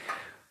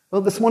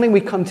Well, this morning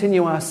we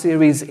continue our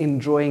series,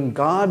 Enjoying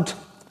God.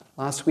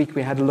 Last week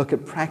we had a look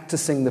at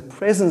practicing the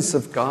presence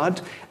of God,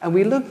 and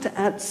we looked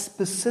at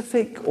scheduling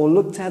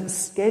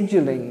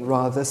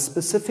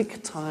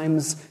specific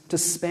times to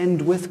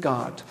spend with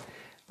God.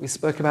 We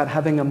spoke about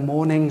having a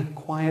morning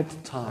quiet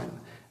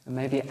time, and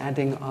maybe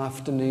adding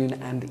afternoon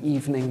and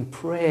evening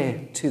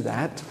prayer to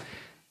that.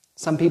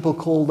 Some people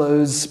call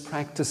those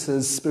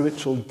practices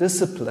spiritual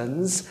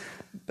disciplines,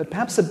 but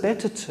perhaps a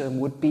better term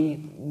would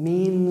be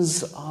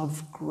means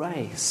of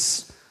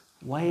grace,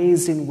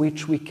 ways in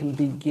which we can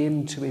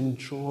begin to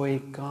enjoy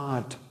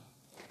God.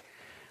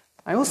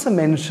 I also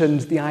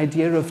mentioned the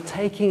idea of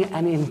taking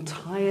an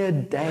entire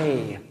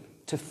day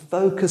to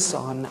focus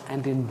on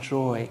and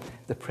enjoy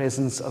the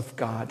presence of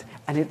God.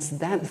 And it's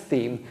that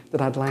theme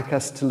that I'd like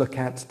us to look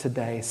at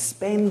today,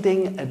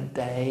 spending a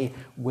day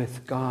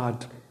with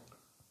God.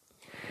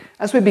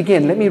 As we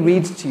begin, let me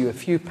read to you a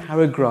few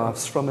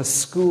paragraphs from a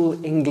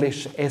school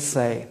English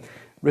essay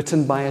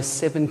written by a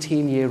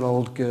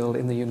 17-year-old girl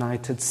in the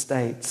United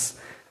States.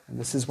 And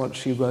this is what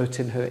she wrote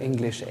in her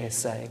English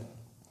essay.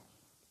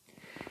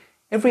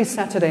 Every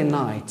Saturday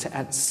night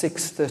at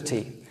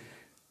 6:30,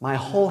 my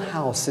whole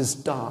house is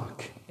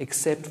dark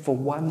except for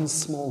one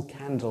small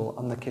candle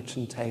on the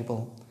kitchen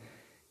table.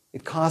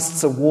 It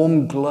casts a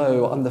warm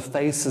glow on the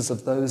faces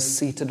of those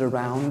seated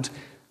around,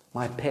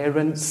 my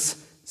parents,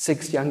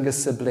 6 younger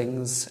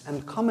siblings,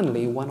 and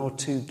commonly 1 or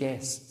 2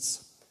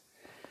 guests.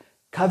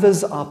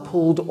 Covers are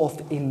pulled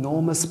off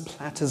enormous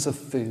platters of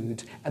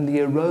food, and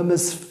the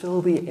aromas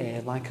fill the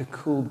air like a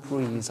cool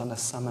breeze on a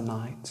summer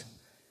night.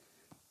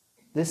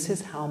 This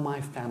is how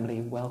my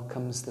family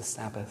welcomes the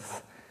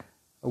Sabbath,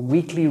 a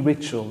weekly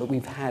ritual that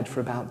we've had for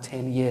about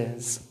 10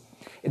 years.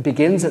 It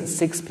begins at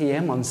 6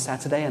 p.m. on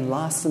Saturday and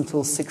lasts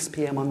until 6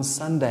 p.m. on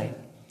Sunday.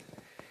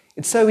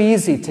 It's so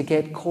easy to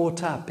get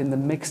caught up in the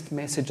mixed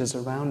messages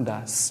around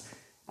us,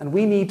 and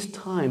we need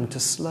time to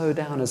slow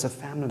down as a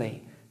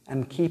family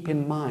and keep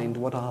in mind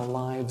what our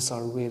lives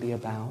are really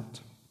about.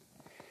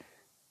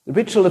 The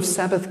ritual of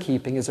Sabbath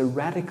keeping is a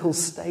radical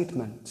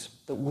statement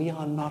that we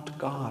are not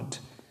God,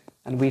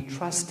 and we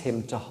trust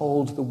Him to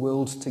hold the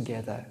world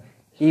together,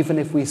 even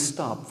if we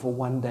stop for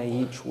one day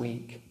each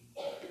week.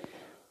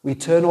 We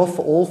turn off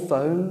all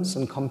phones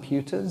and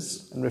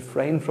computers and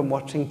refrain from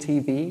watching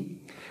TV.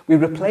 We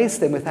replace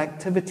them with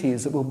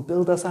activities that will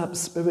build us up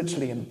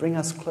spiritually and bring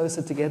us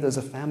closer together as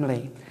a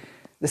family.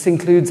 This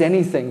includes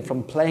anything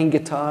from playing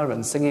guitar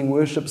and singing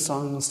worship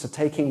songs to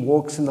taking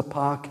walks in the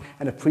park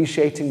and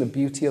appreciating the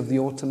beauty of the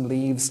autumn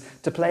leaves,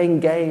 to playing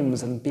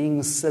games and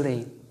being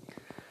silly.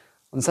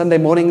 On Sunday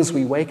mornings,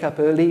 we wake up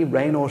early,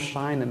 rain or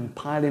shine, and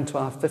pile into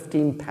our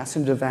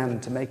 15-passenger van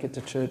to make it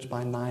to church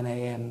by 9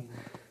 a.m.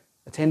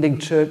 Attending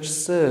church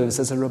serves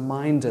as a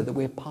reminder that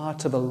we're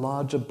part of a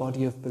larger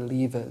body of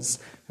believers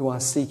who are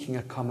seeking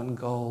a common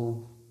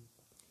goal.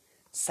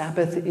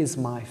 Sabbath is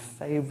my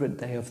favorite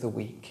day of the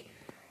week.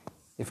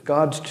 If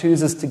God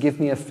chooses to give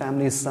me a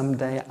family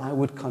someday, I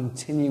would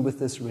continue with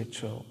this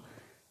ritual.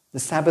 The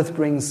Sabbath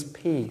brings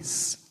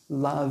peace,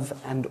 love,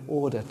 and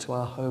order to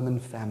our home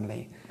and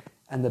family,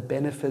 and the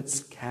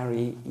benefits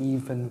carry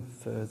even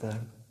further.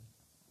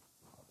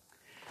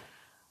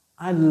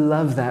 I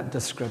love that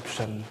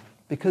description,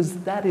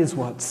 because that is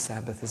what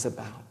Sabbath is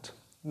about.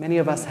 Many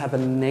of us have a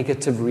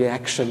negative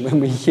reaction when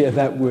we hear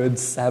that word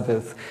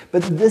Sabbath,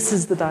 but this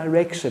is the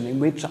direction in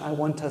which I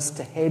want us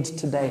to head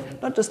today,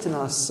 not just in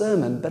our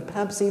sermon, but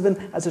perhaps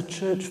even as a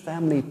church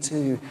family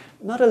too.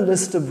 Not a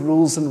list of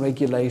rules and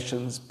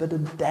regulations, but a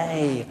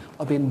day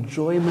of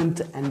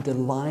enjoyment and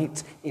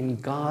delight in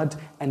God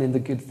and in the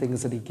good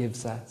things that He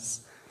gives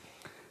us.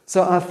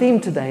 So our theme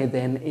today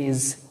then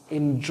is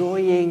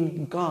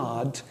enjoying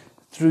God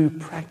through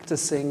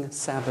practicing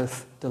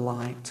Sabbath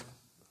delight.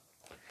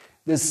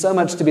 There's so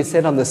much to be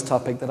said on this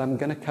topic that I'm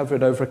going to cover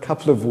it over a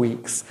couple of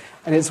weeks.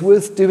 And it's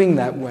worth doing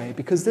that way,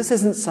 because this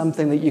isn't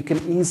something that you can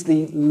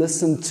easily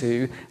listen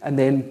to and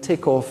then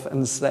tick off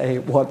and say,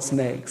 what's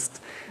next?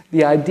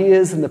 The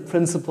ideas and the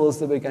principles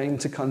that we're going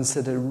to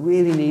consider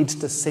really need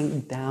to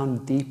sink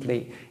down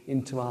deeply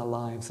into our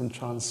lives and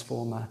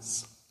transform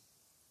us.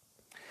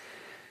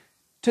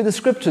 To the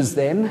scriptures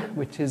then,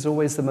 which is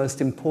always the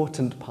most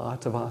important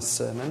part of our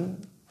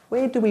sermon,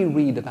 where do we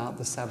read about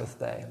the Sabbath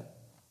day?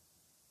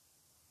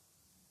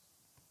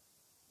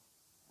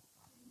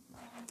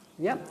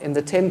 Yep, in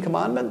the 10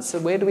 Commandments. So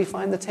where do we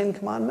find the 10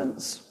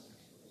 Commandments?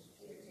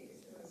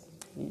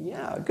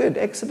 Yeah, good.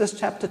 Exodus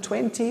chapter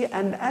 20,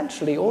 and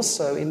actually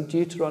also in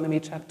Deuteronomy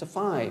chapter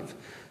 5.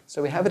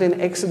 So we have it in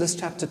Exodus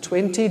chapter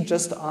 20,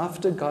 just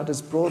after God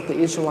has brought the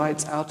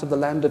Israelites out of the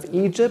land of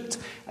Egypt.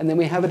 And then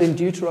we have it in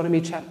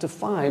Deuteronomy chapter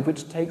 5,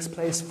 which takes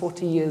place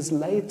 40 years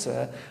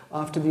later,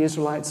 after the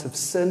Israelites have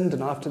sinned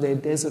and after their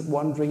desert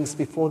wanderings,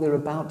 before they're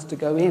about to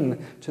go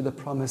in to the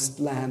promised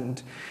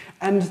land.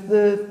 And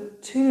the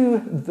 2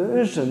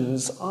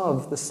 versions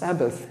of the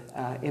Sabbath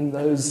in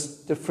those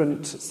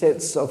different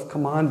sets of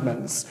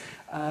commandments,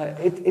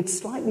 it's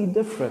slightly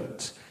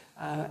different.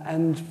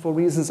 And for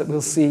reasons that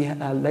we'll see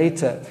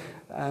later.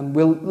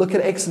 We'll look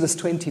at Exodus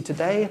 20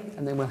 today,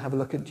 and then we'll have a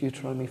look at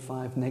Deuteronomy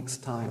 5 next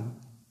time.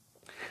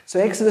 So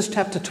Exodus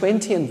chapter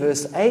 20 and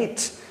verse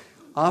 8,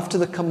 after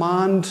the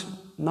command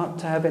not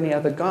to have any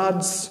other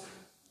gods,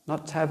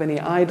 not to have any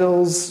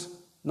idols,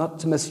 not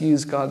to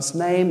misuse God's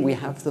name, we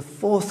have the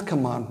fourth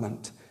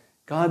commandment.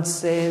 God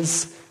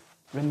says,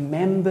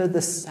 remember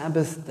the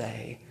Sabbath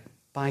day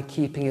by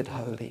keeping it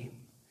holy.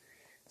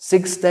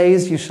 6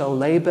 days you shall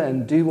labor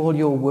and do all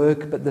your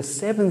work, but the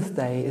seventh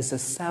day is a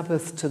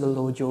Sabbath to the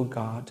Lord your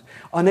God.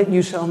 On it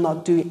you shall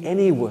not do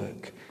any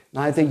work,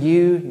 neither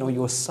you, nor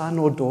your son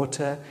or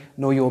daughter,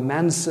 nor your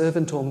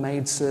manservant or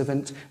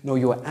maidservant, nor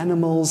your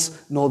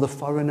animals, nor the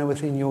foreigner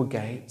within your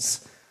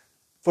gates.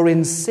 For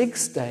in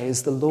 6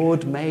 days the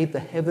Lord made the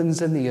heavens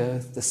and the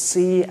earth, the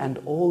sea and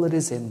all that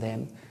is in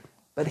them,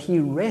 but he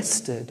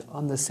rested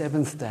on the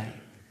seventh day.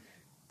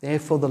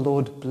 Therefore the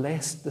Lord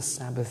blessed the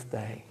Sabbath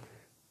day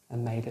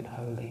and made it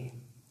holy.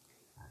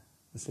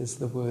 This is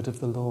the word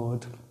of the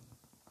Lord.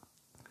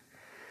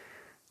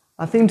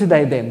 Our theme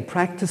today then,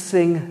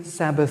 practicing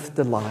Sabbath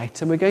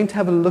delight. And we're going to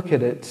have a look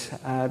at it,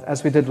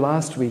 as we did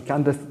last week,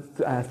 under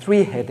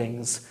three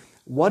headings.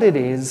 What it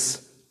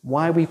is,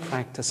 why we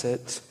practice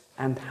it,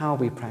 and how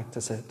we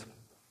practice it.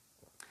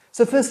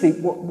 So firstly,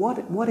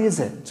 what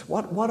is it?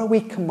 What are we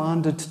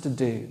commanded to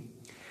do?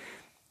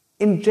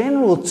 In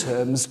general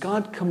terms,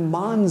 God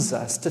commands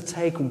us to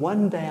take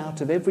 1 day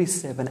out of every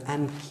 7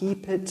 and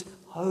keep it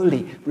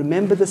holy.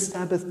 Remember the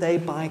Sabbath day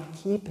by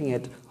keeping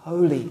it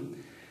holy.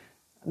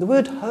 The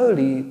word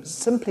holy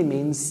simply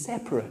means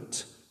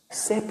separate.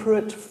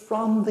 Separate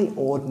from the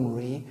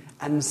ordinary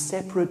and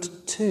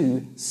separate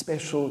to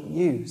special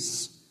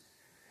use.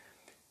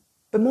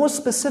 But more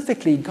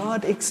specifically,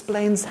 God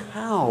explains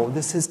how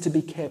this is to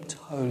be kept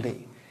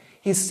holy.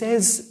 He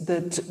says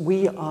that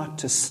we are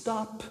to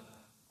stop,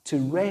 to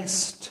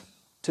rest,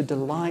 to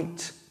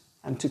delight,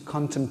 and to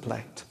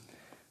contemplate.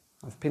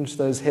 I've pinched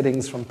those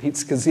headings from Pete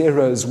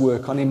Scazzero's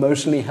work on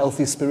emotionally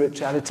healthy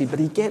spirituality, but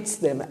he gets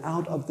them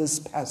out of this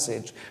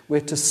passage.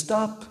 We're to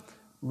stop,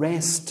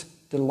 rest,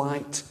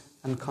 delight,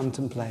 and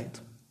contemplate.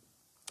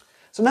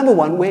 So number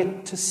one,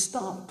 we're to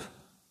stop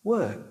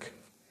work.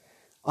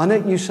 On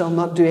it you shall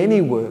not do any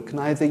work,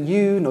 neither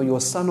you, nor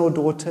your son or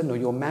daughter, nor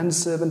your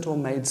manservant or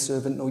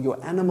maidservant, nor your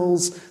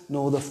animals,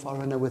 nor the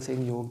foreigner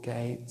within your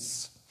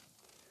gates.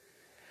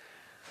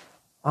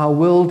 Our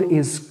world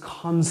is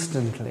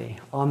constantly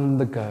on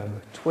the go,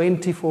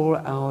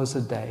 24 hours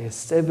a day,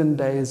 7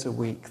 days a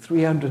week,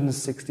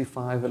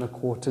 365 and a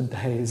quarter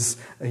days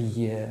a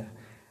year.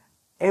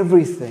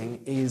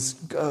 Everything is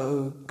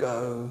go,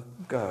 go,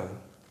 go.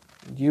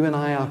 You and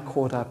I are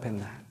caught up in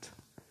that.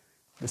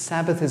 The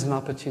Sabbath is an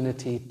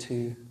opportunity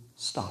to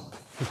stop.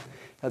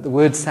 The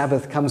word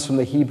Sabbath comes from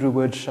the Hebrew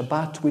word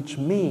Shabbat, which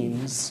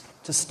means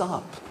to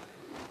stop.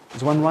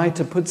 As one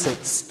writer puts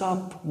it,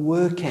 stop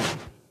working,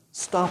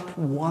 stop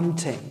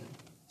wanting,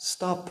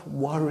 stop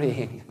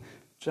worrying,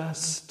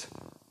 just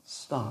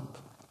stop.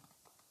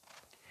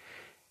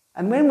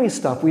 And when we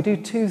stop, we do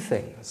two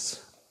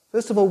things.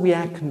 First of all, we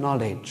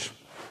acknowledge.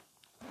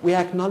 We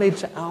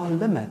acknowledge our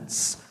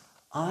limits.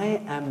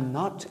 I am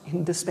not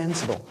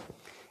indispensable.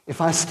 If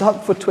I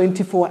stop for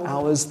 24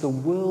 hours, the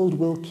world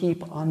will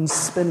keep on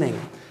spinning.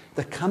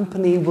 The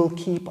company will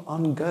keep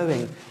on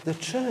going. The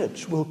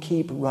church will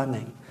keep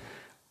running.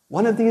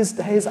 One of these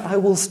days I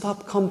will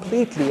stop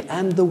completely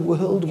and the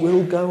world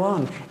will go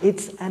on.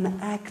 It's an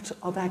act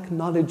of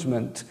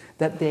acknowledgement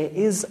that there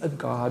is a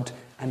God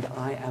and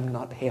I am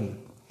not him.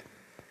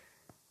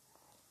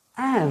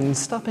 And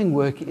stopping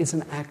work is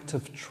an act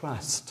of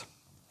trust.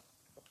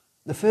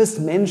 The first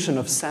mention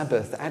of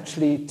Sabbath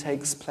actually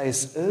takes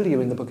place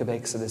earlier in the book of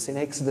Exodus, in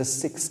Exodus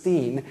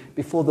 16,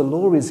 before the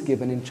law is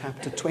given in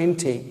chapter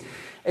 20.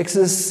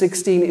 Exodus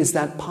 16 is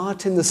that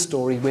part in the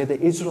story where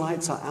the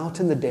Israelites are out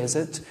in the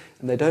desert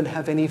and they don't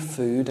have any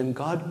food, and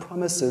God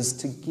promises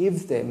to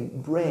give them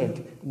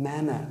bread,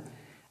 manna.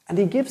 And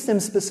he gives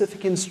them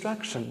specific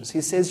instructions.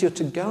 He says you're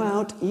to go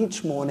out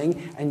each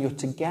morning and you're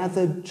to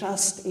gather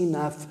just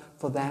enough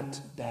for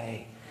that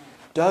day.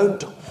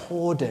 Don't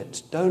hoard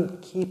it.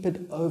 Don't keep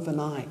it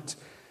overnight.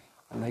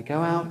 And they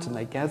go out and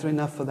they gather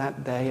enough for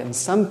that day. And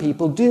some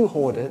people do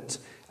hoard it.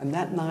 And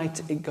that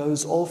night it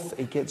goes off,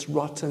 it gets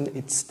rotten,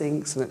 it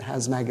stinks, and it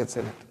has maggots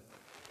in it.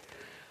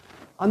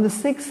 On the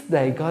sixth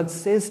day, God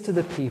says to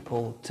the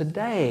people,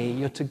 today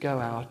you're to go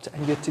out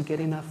and you're to get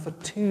enough for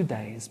 2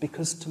 days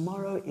because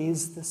tomorrow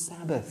is the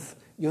Sabbath.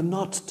 You're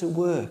not to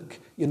work.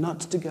 You're not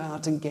to go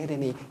out and get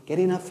any. Get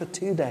enough for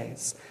 2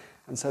 days.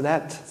 And so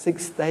that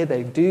sixth day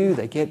they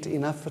get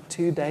enough for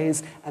 2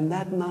 days, and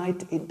that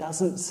night it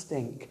doesn't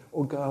stink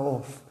or go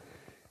off.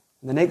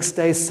 And the next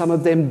day some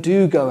of them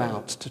do go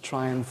out to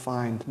try and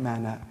find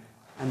manna,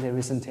 and there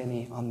isn't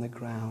any on the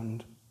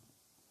ground.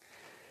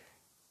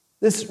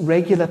 This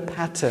regular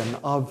pattern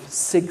of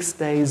 6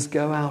 days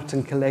go out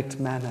and collect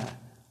manna,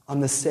 on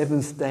the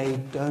seventh day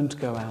don't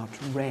go out,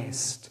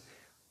 rest,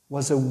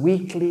 was a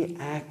weekly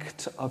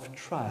act of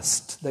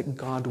trust that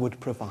God would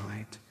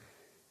provide.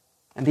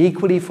 And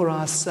equally for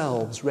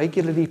ourselves,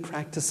 regularly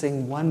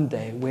practicing 1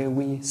 day where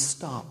we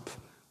stop,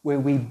 where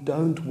we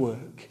don't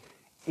work,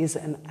 is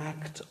an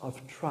act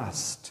of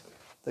trust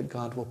that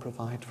God will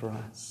provide for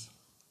us.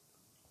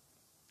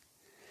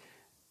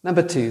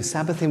 Number 2,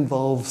 Sabbath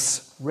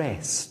involves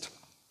rest.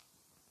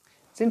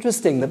 It's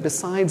interesting that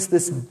besides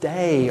this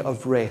day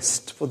of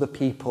rest for the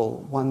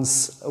people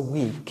once a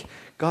week,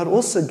 God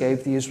also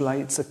gave the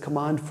Israelites a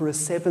command for a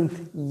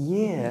 7th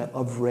year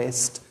of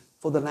rest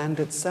for the land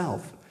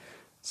itself.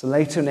 So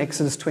later in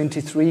Exodus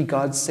 23,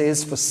 God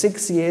says, for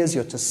 6 years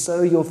you're to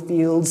sow your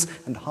fields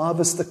and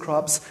harvest the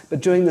crops,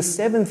 but during the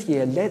 7th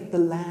year, let the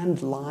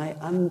land lie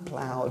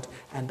unplowed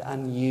and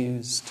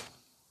unused.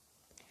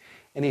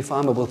 Any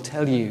farmer will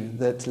tell you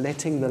that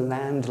letting the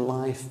land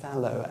lie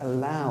fallow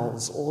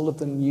allows all of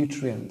the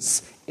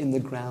nutrients in the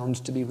ground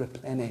to be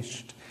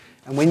replenished.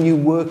 And when you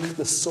work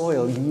the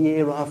soil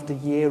year after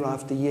year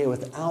after year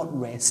without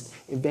rest,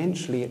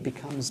 eventually it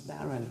becomes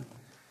barren.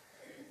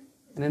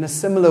 And in a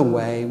similar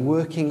way,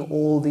 working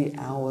all the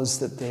hours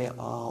that there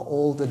are,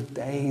 all the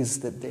days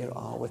that there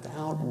are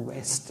without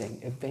resting,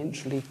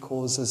 eventually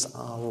causes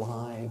our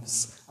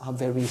lives, our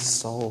very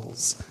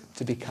souls,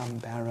 to become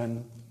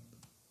barren.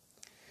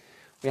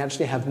 We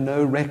actually have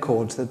no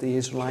record that the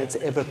Israelites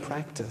ever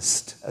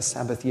practiced a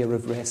Sabbath year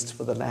of rest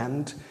for the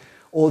land,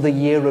 or the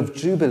year of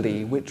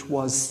Jubilee, which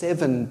was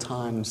 7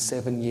 times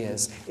 7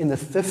 years. In the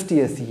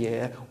 50th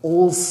year,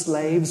 all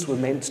slaves were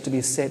meant to be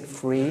set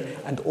free,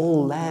 and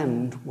all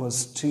land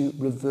was to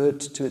revert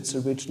to its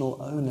original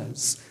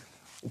owners.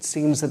 It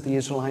seems that the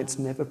Israelites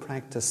never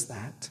practiced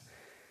that.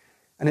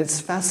 And it's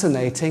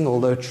fascinating,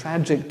 although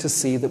tragic, to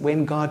see that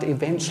when God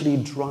eventually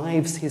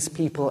drives his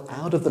people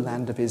out of the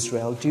land of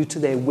Israel due to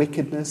their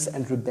wickedness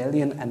and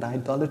rebellion and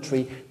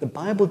idolatry, the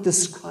Bible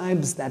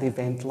describes that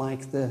event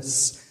like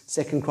this,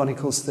 2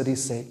 Chronicles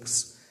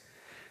 36.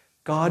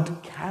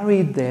 God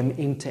carried them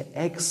into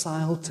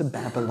exile to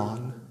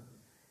Babylon.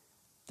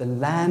 The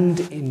land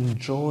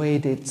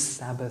enjoyed its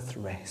Sabbath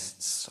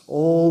rests.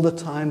 All the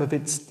time of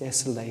its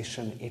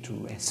desolation, it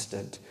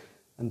rested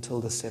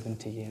until the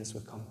 70 years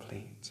were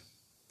complete.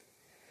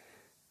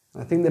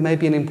 I think there may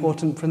be an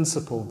important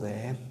principle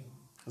there.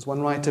 As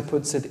one writer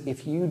puts it,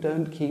 if you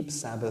don't keep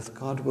Sabbath,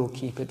 God will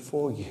keep it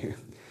for you.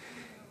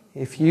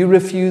 If you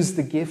refuse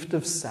the gift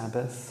of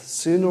Sabbath,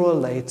 sooner or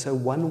later,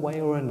 one way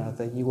or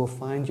another, you will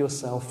find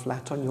yourself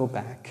flat on your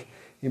back,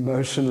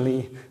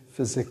 emotionally,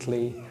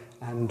 physically,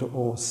 and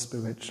or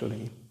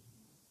spiritually.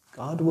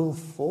 God will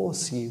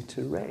force you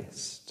to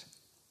rest,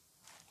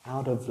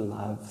 out of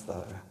love,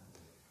 though,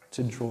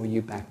 to draw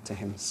you back to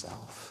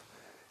himself.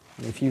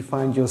 And if you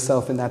find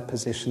yourself in that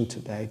position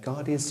today,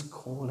 God is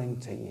calling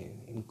to you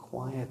in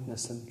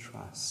quietness and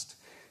trust,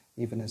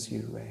 even as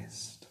you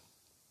rest.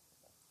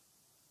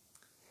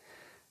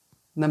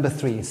 Number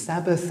 3,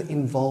 Sabbath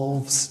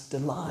involves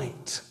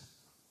delight.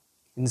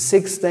 In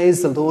 6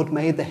 days the Lord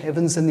made the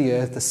heavens and the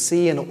earth, the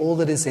sea and all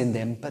that is in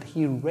them, but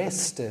he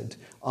rested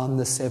on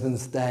the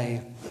 7th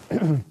day.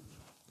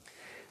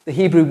 The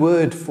Hebrew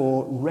word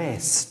for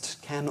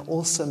rest can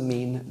also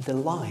mean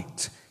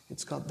delight.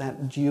 It's got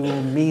that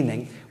dual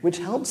meaning, which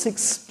helps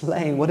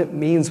explain what it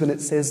means when it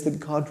says that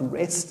God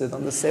rested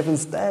on the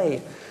 7th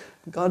day.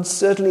 God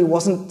certainly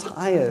wasn't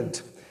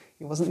tired.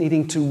 He wasn't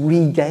needing to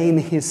regain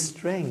his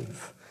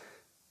strength.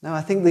 No,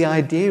 I think the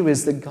idea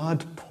is that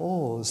God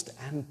paused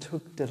and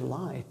took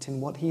delight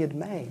in what he had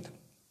made.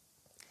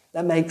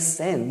 That makes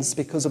sense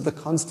because of the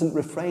constant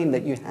refrain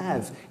that you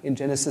have in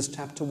Genesis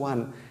chapter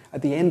 1.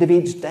 At the end of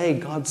each day,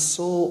 God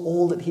saw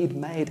all that he'd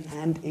made,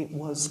 and it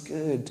was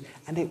good,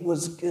 and it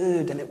was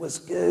good, and it was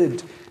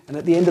good. And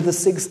at the end of the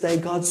 6th day,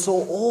 God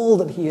saw all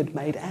that he had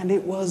made, and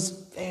it was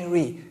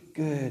very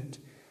good.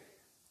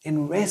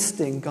 In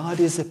resting, God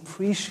is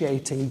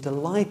appreciating,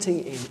 delighting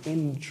in,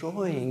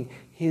 enjoying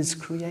his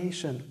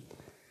creation.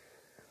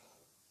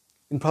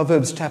 In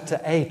Proverbs chapter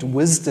 8,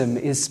 wisdom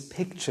is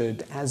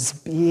pictured as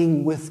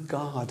being with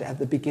God at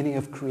the beginning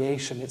of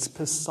creation. It's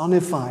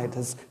personified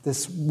as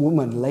this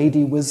woman,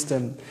 Lady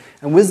Wisdom.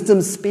 And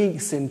wisdom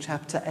speaks in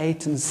chapter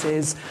 8 and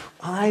says,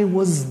 I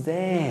was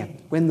there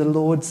when the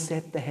Lord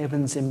set the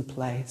heavens in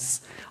place.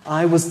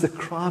 I was the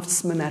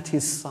craftsman at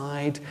his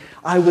side.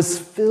 I was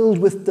filled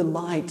with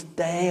delight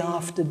day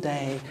after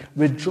day,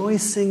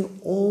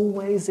 rejoicing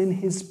always in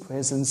his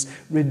presence,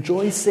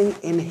 rejoicing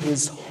in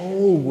his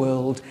whole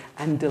world,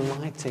 and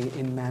delighting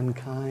in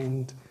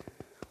mankind.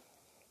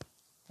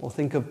 Or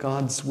think of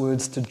God's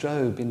words to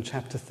Job in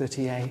chapter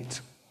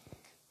 38.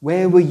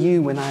 Where were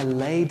you when I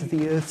laid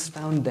the earth's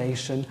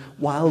foundation,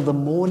 while the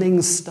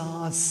morning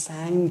stars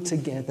sang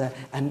together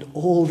and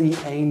all the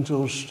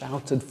angels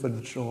shouted for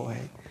joy?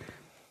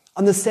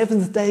 On the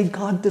 7th day,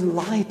 God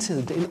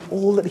delighted in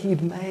all that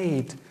he'd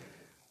made.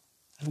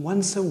 And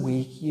once a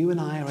week, you and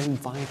I are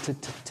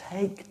invited to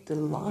take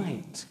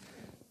delight,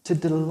 to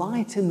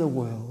delight in the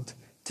world,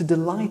 to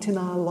delight in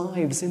our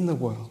lives in the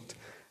world,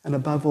 and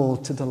above all,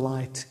 to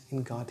delight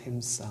in God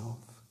himself.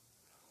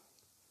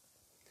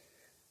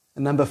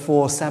 And number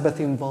 4, Sabbath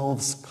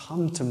involves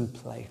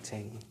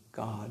contemplating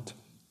God.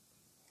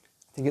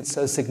 I think it's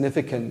so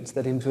significant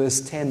that in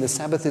verse 10, the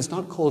Sabbath is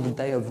not called a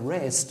day of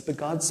rest, but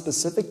God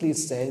specifically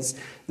says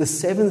the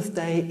seventh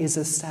day is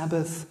a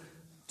Sabbath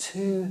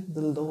to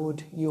the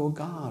Lord your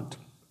God.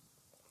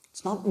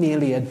 It's not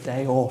merely a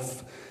day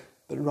off,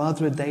 but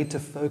rather a day to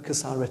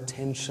focus our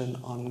attention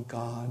on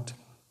God.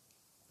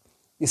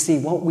 You see,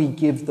 what we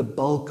give the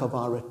bulk of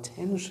our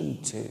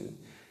attention to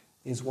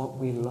is what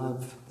we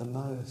love the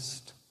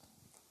most.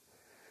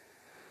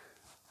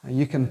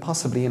 You can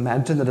possibly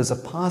imagine that as a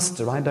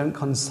pastor, I don't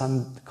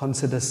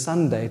consider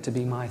Sunday to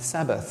be my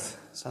Sabbath.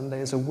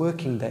 Sunday is a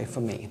working day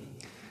for me.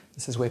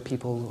 This is where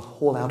people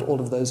haul out all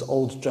of those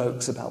old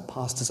jokes about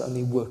pastors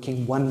only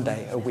working one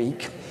day a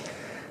week.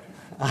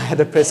 I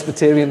had a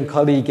Presbyterian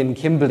colleague in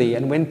Kimberley,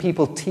 and when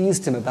people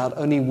teased him about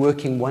only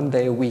working one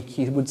day a week,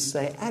 he would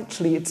say,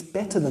 actually, it's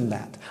better than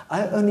that.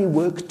 I only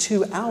work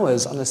 2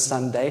 hours on a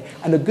Sunday,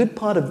 and a good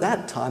part of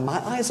that time,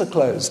 my eyes are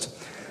closed.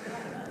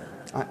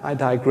 I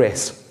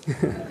digress.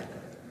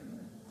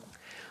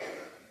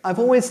 I've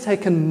always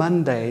taken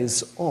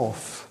Mondays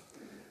off,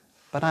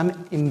 but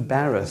I'm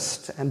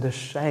embarrassed and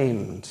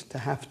ashamed to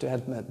have to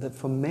admit that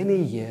for many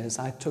years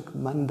I took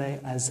Monday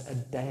as a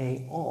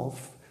day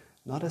off,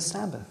 not a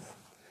Sabbath.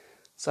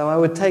 So I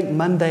would take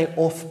Monday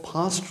off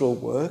pastoral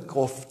work,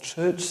 off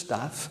church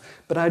stuff,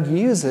 but I'd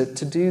use it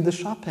to do the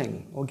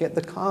shopping or get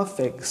the car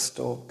fixed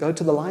or go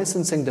to the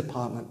licensing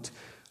department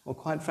or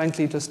quite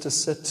frankly just to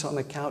sit on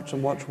a couch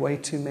and watch way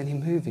too many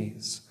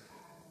movies.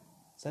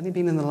 It's only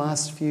been in the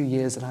last few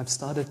years that I've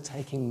started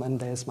taking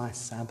Monday as my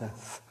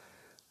Sabbath.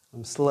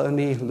 I'm still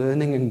only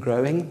learning and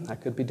growing. I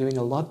could be doing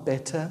a lot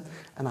better,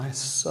 and I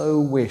so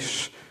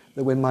wish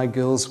that when my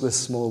girls were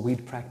small,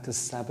 we'd practice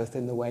Sabbath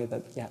in the way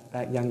that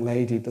that young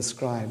lady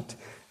described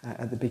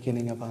at the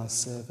beginning of our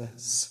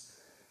service.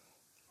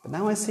 But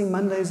now I see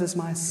Mondays as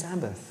my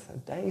Sabbath, a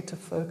day to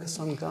focus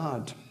on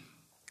God.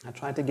 I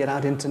try to get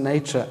out into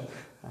nature,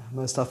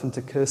 most often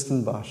to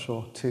Kirstenbosch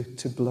or to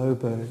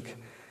Bloberg.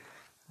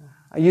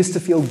 I used to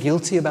feel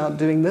guilty about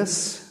doing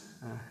this,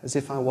 as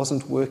if I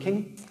wasn't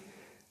working.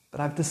 But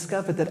I've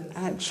discovered that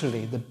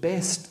actually the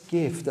best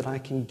gift that I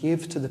can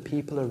give to the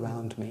people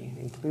around me,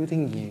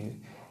 including you,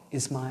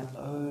 is my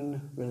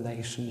own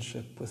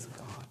relationship with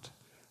God.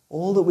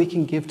 All that we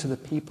can give to the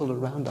people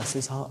around us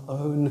is our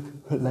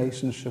own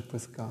relationship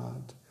with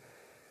God.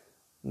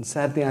 And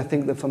sadly, I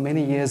think that for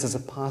many years as a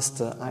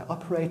pastor, I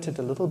operated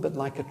a little bit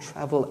like a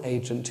travel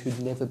agent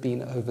who'd never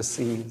been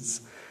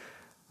overseas.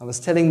 I was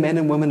telling men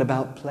and women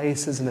about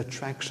places and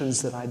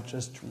attractions that I'd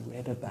just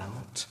read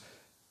about,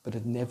 but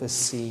had never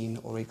seen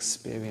or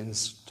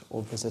experienced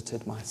or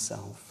visited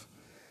myself.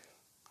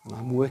 And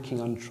I'm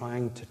working on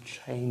trying to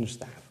change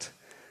that.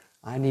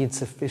 I need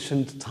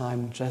sufficient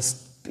time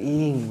just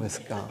being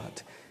with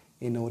God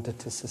in order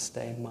to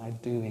sustain my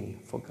doing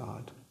for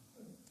God.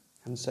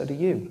 And so do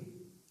you.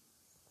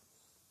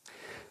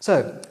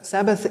 So,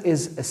 Sabbath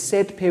is a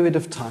set period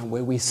of time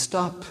where we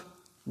stop,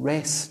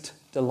 rest,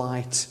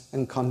 delight,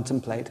 and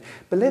contemplate.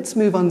 But let's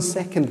move on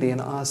secondly and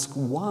ask,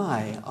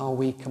 why are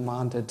we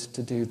commanded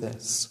to do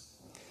this?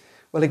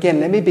 Well,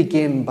 again, let me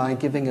begin by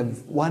giving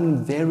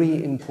one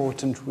very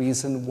important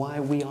reason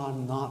why we are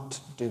not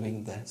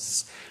doing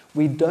this.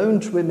 We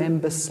don't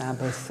remember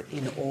Sabbath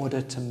in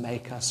order to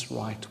make us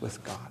right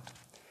with God.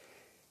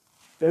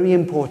 Very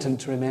important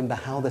to remember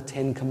how the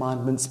Ten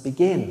Commandments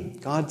begin.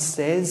 God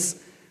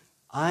says,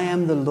 I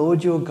am the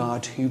Lord your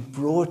God who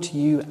brought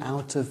you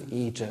out of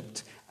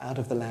Egypt, out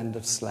of the land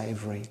of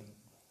slavery.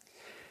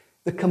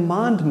 The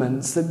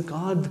commandments that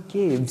God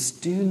gives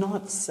do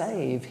not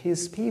save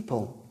his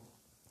people.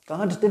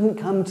 God didn't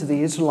come to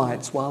the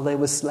Israelites while they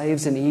were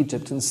slaves in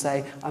Egypt and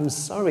say, I'm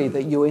sorry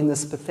that you're in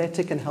this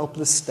pathetic and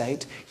helpless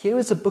state. Here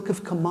is a book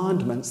of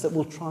commandments that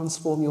will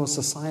transform your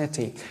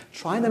society.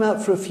 Try them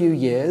out for a few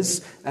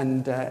years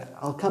and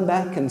I'll come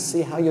back and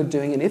see how you're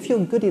doing. And if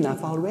you're good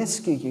enough, I'll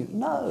rescue you.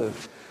 No.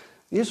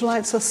 The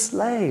Israelites are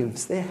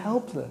slaves. They're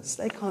helpless.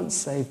 They can't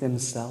save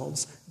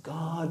themselves.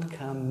 God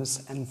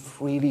comes and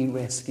freely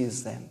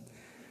rescues them.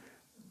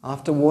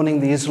 After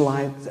warning the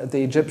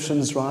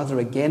Egyptians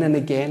again and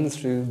again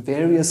through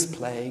various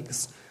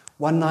plagues,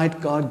 one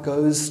night God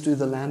goes through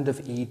the land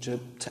of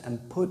Egypt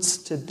and puts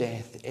to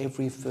death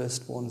every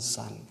firstborn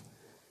son.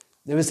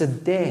 There is a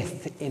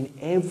death in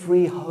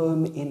every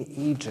home in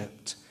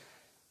Egypt,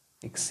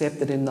 except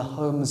that in the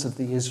homes of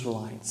the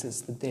Israelites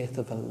it's the death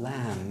of a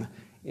lamb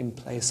in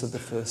place of the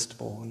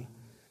firstborn.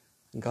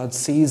 And God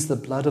sees the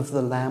blood of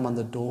the lamb on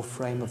the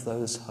doorframe of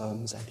those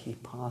homes, and he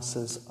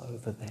passes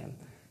over them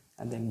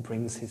and then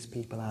brings his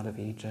people out of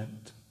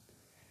Egypt.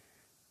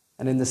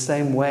 And in the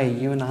same way,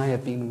 you and I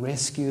have been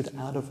rescued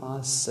out of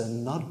our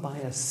sin, not by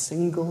a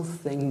single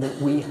thing that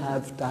we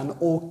have done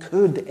or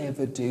could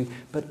ever do,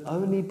 but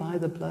only by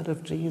the blood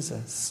of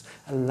Jesus,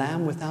 a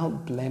lamb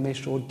without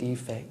blemish or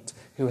defect,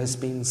 who has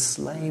been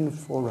slain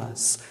for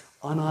us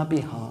on our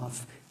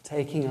behalf,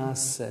 taking our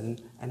sin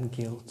and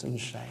guilt and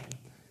shame.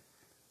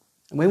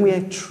 And when we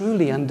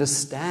truly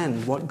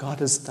understand what God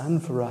has done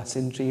for us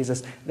in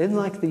Jesus, then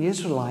like the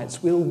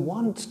Israelites, we'll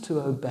want to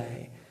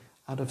obey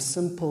out of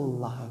simple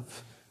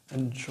love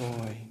and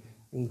joy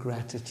in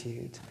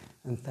gratitude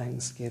and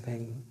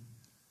thanksgiving.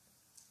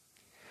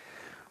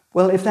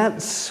 Well, if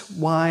that's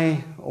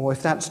why, or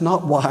if that's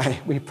not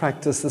why we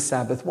practice the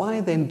Sabbath,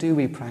 why then do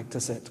we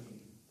practice it?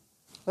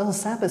 Well,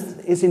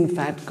 Sabbath is in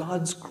fact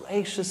God's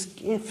gracious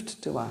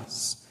gift to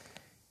us.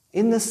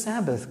 In the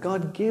Sabbath,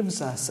 God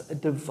gives us a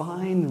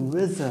divine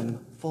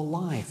rhythm for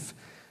life.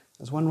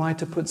 As one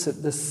writer puts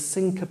it, the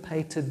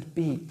syncopated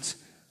beat: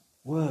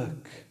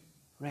 work,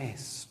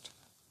 rest,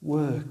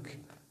 work,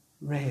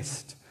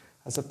 rest,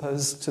 as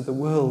opposed to the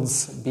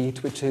world's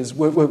beat, which is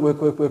work, work,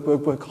 work, work, work,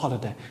 work, work,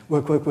 holiday,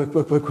 work, work, work,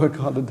 work, work, work,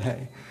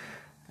 holiday.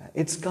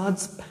 It's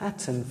God's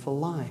pattern for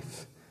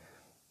life.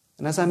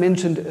 And as I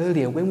mentioned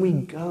earlier, when we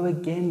go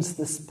against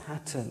this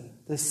pattern,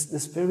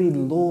 this very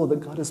law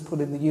that God has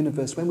put in the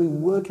universe, when we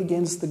work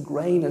against the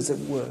grain, as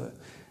it were,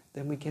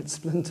 then we get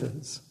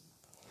splinters.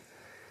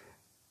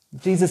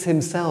 Jesus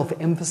himself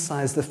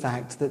emphasized the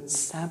fact that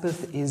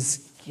Sabbath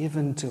is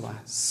given to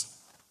us.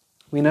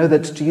 We know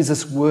that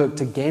Jesus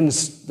worked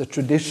against the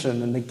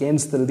tradition and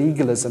against the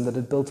legalism that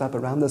had built up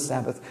around the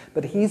Sabbath,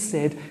 but he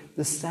said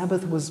the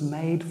Sabbath was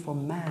made for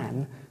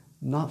man,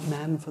 not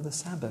man for the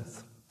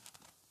Sabbath.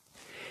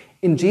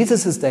 In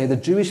Jesus' day, the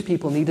Jewish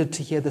people needed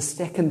to hear the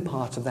second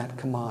part of that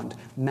command.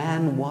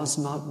 Man was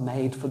not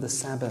made for the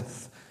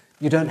Sabbath.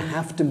 You don't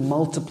have to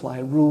multiply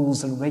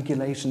rules and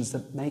regulations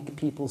that make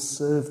people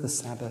serve the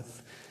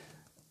Sabbath.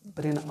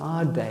 But in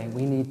our day,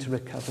 we need to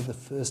recover the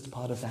first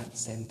part of that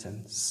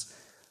sentence.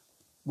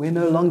 We're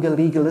no longer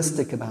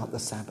legalistic about the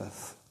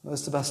Sabbath.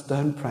 Most of us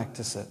don't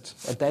practice it.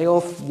 A day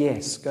off,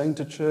 yes. Going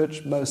to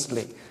church,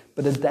 mostly.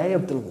 But a day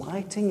of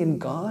delighting in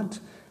God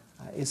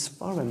is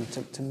foreign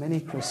to many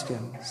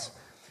Christians.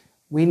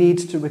 We need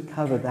to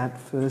recover that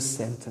first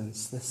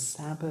sentence. The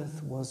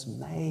Sabbath was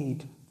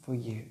made for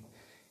you.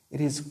 It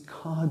is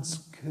God's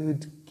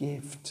good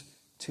gift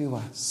to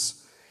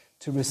us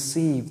to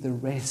receive the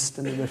rest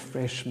and the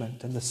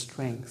refreshment and the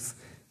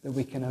strength that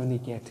we can only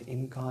get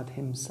in God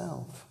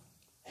himself.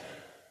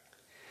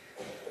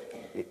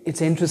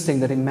 It's interesting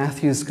that in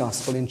Matthew's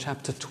Gospel, in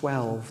chapter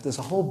 12, there's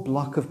a whole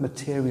block of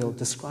material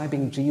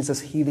describing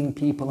Jesus healing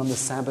people on the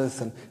Sabbath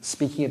and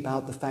speaking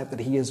about the fact that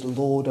he is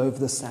Lord over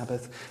the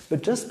Sabbath.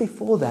 But just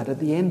before that,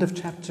 at the end of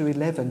chapter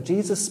 11,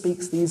 Jesus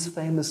speaks these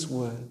famous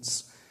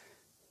words: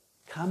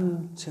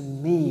 "Come to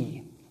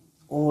me,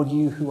 all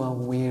you who are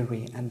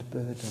weary and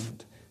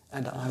burdened,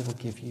 and I will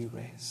give you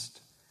rest."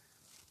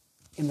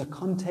 In the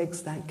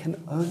context, that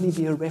can only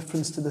be a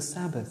reference to the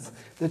Sabbath.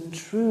 The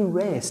true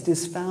rest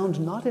is found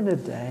not in a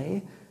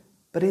day,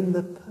 but in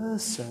the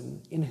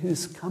person in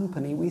whose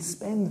company we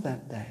spend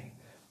that day.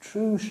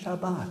 True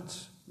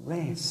Shabbat,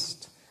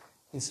 rest,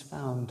 is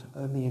found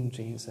only in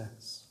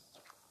Jesus.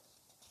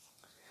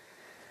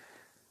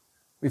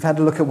 We've had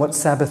a look at what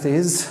Sabbath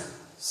is: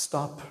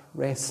 stop,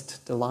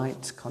 rest,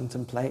 delight,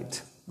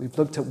 contemplate. We've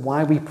looked at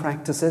why we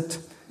practice it: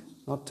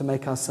 not to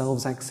make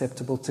ourselves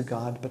acceptable to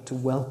God, but to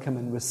welcome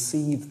and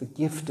receive the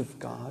gift of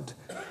God,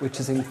 which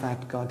is in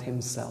fact God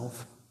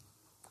himself.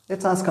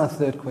 Let's ask our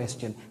third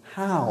question: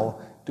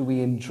 how do we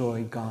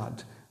enjoy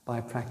God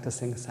by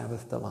practicing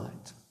Sabbath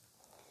delight?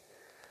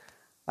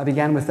 I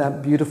began with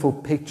that beautiful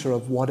picture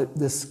of what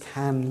this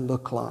can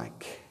look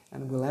like,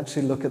 and we'll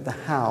actually look at the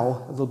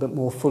how a little bit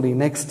more fully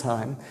next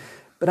time.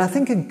 But I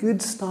think a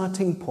good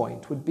starting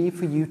point would be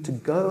for you to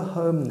go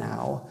home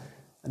now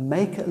and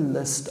make a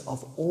list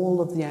of all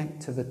of the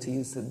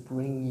activities that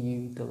bring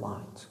you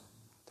delight.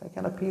 Take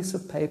out a piece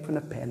of paper and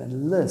a pen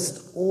and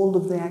list all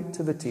of the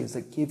activities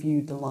that give you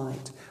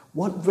delight.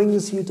 What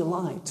brings you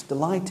delight?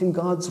 Delight in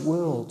God's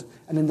world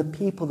and in the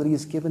people that he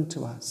has given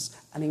to us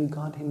and in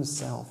God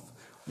himself.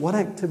 What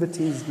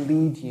activities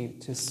lead you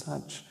to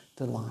such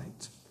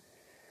delight?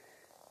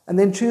 And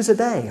then choose a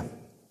day.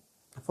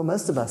 For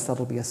most of us,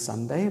 that'll be a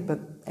Sunday, but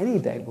any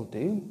day will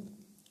do.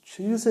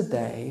 Choose a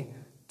day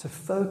to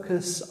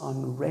focus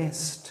on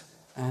rest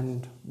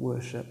and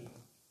worship.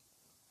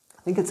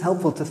 I think it's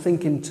helpful to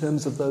think in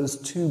terms of those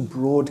two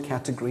broad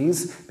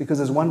categories,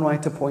 because as one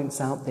writer points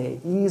out, they're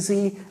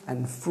easy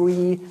and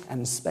free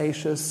and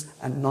spacious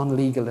and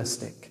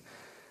non-legalistic.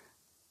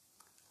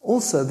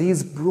 Also,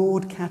 these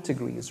broad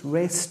categories,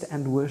 rest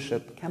and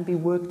worship, can be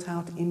worked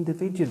out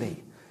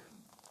individually.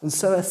 And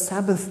so a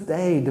Sabbath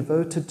day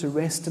devoted to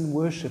rest and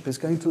worship is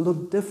going to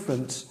look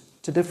different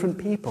to different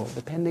people,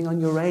 depending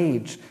on your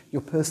age,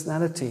 your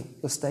personality,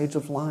 your stage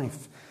of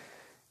life.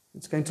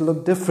 It's going to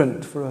look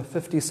different for a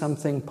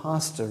 50-something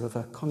pastor of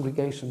a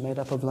congregation made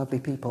up of lovely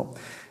people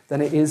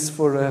than it is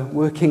for a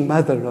working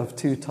mother of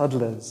 2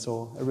 toddlers,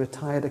 or a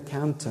retired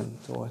accountant,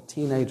 or a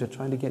teenager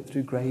trying to get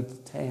through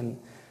grade 10.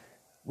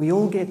 We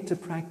all get to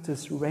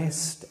practice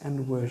rest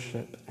and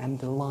worship and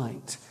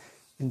delight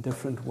in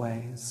different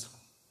ways.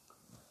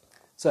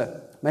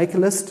 So, make a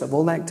list of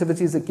all the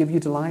activities that give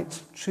you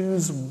delight.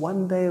 Choose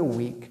one day a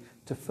week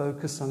to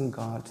focus on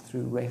God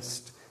through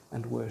rest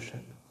and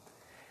worship.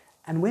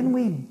 And when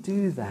we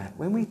do that,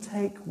 when we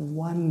take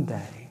one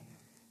day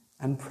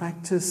and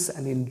practice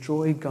and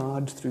enjoy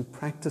God through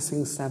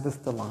practicing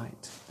Sabbath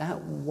delight,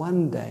 that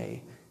one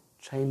day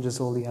changes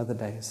all the other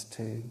days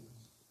too.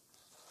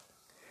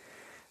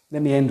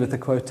 Let me end with a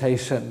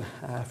quotation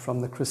from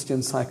the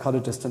Christian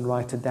psychologist and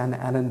writer Dan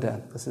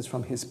Allender. This is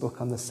from his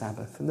book on the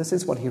Sabbath, and this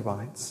is what he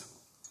writes.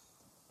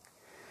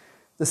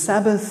 The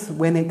Sabbath,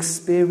 when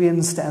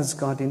experienced as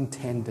God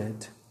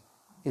intended,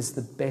 is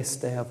the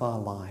best day of our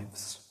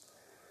lives.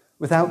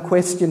 Without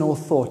question or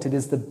thought, it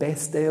is the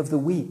best day of the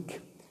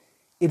week.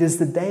 It is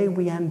the day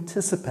we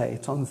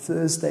anticipate on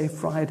Thursday,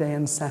 Friday,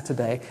 and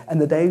Saturday, and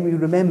the day we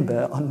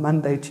remember on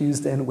Monday,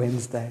 Tuesday, and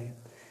Wednesday.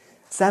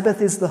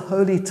 Sabbath is the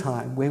holy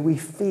time where we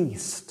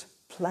feast,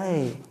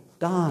 play,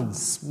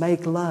 dance,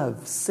 make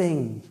love,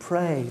 sing,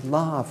 pray,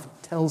 laugh,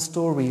 tell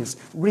stories,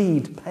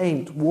 read,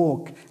 paint,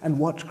 walk, and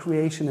watch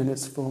creation in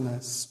its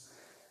fullness.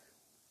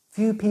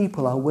 Few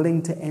people are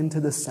willing to enter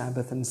the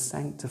Sabbath and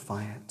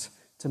sanctify it,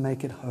 to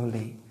make it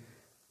holy,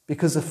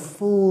 because a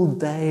full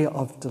day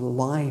of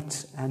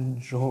delight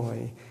and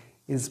joy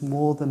is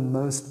more than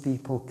most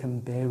people can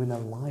bear in a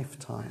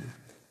lifetime,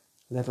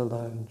 let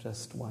alone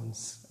just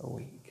once a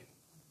week.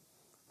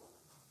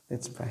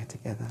 Let's pray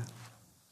together.